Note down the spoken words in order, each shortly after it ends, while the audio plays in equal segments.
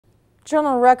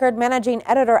Journal Record managing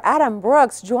editor Adam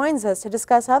Brooks joins us to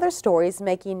discuss other stories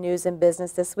making news in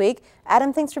business this week.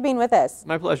 Adam, thanks for being with us.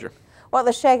 My pleasure. While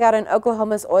the shakeout in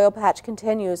Oklahoma's oil patch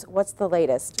continues, what's the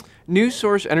latest?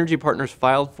 NewSource Energy Partners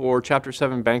filed for Chapter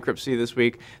 7 bankruptcy this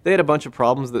week. They had a bunch of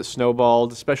problems that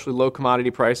snowballed, especially low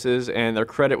commodity prices, and their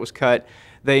credit was cut.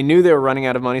 They knew they were running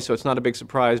out of money, so it's not a big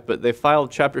surprise, but they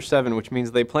filed Chapter 7, which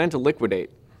means they plan to liquidate.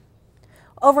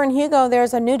 Over in Hugo,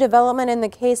 there's a new development in the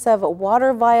case of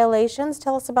water violations.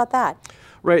 Tell us about that.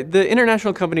 Right. The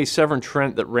international company Severn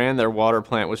Trent that ran their water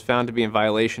plant was found to be in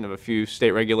violation of a few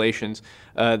state regulations.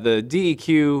 The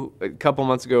DEQ a couple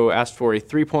months ago asked for a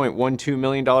 $3.12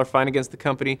 million fine against the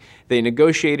company. They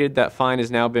negotiated. That fine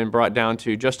has now been brought down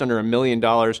to just under $1 million,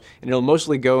 and it'll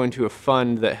mostly go into a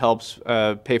fund that helps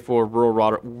pay for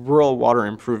rural water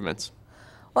improvements.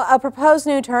 Well, a proposed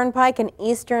new turnpike in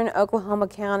eastern Oklahoma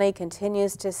County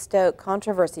continues to stoke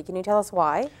controversy. Can you tell us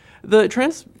why? The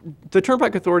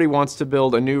Turnpike Authority wants to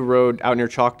build a new road out near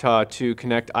Choctaw to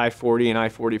connect I-40 and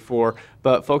I-44,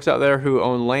 but folks out there who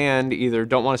own land either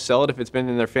don't want to sell it if it's been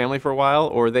in their family for a while,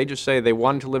 or they just say they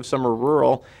want to live somewhere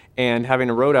rural, and having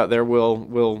a road out there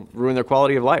will ruin their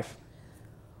quality of life.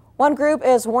 One group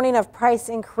is warning of price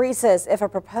increases if a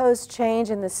proposed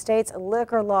change in the state's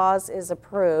liquor laws is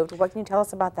approved. What can you tell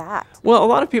us about that? Well, a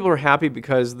lot of people are happy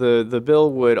because the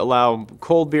bill would allow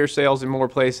cold beer sales in more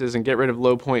places and get rid of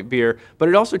low point beer, but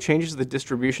it also changes the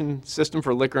distribution system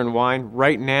for liquor and wine.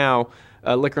 Right now,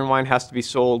 liquor and wine has to be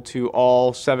sold to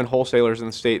all 7 wholesalers in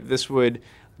the state. This would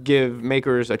give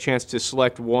makers a chance to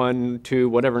select 1, 2,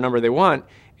 whatever number they want,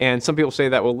 and some people say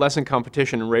that will lessen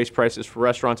competition and raise prices for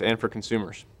restaurants and for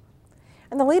consumers.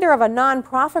 And the leader of a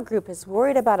nonprofit group is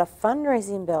worried about a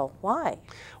fundraising bill. Why?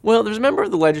 Well, there's a member of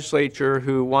the legislature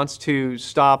who wants to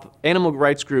stop animal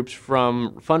rights groups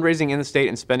from fundraising in the state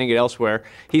and spending it elsewhere.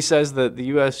 He says that the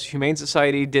U.S. Humane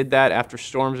Society did that after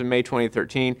storms in May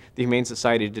 2013. The Humane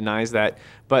Society denies that.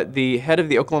 But the head of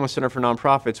the Oklahoma Center for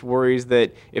Nonprofits worries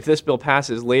that if this bill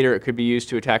passes, later it could be used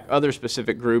to attack other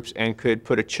specific groups and could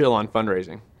put a chill on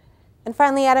fundraising. And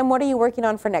finally, Adam, what are you working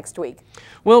on for next week?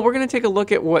 Well, we're going to take a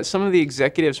look at what some of the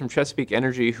executives from Chesapeake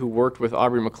Energy who worked with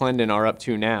Aubrey McClendon are up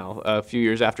to now, a few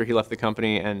years after he left the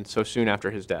company and so soon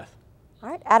after his death. All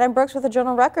right, Adam Brooks with the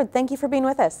Journal Record. Thank you for being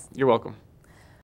with us. You're welcome.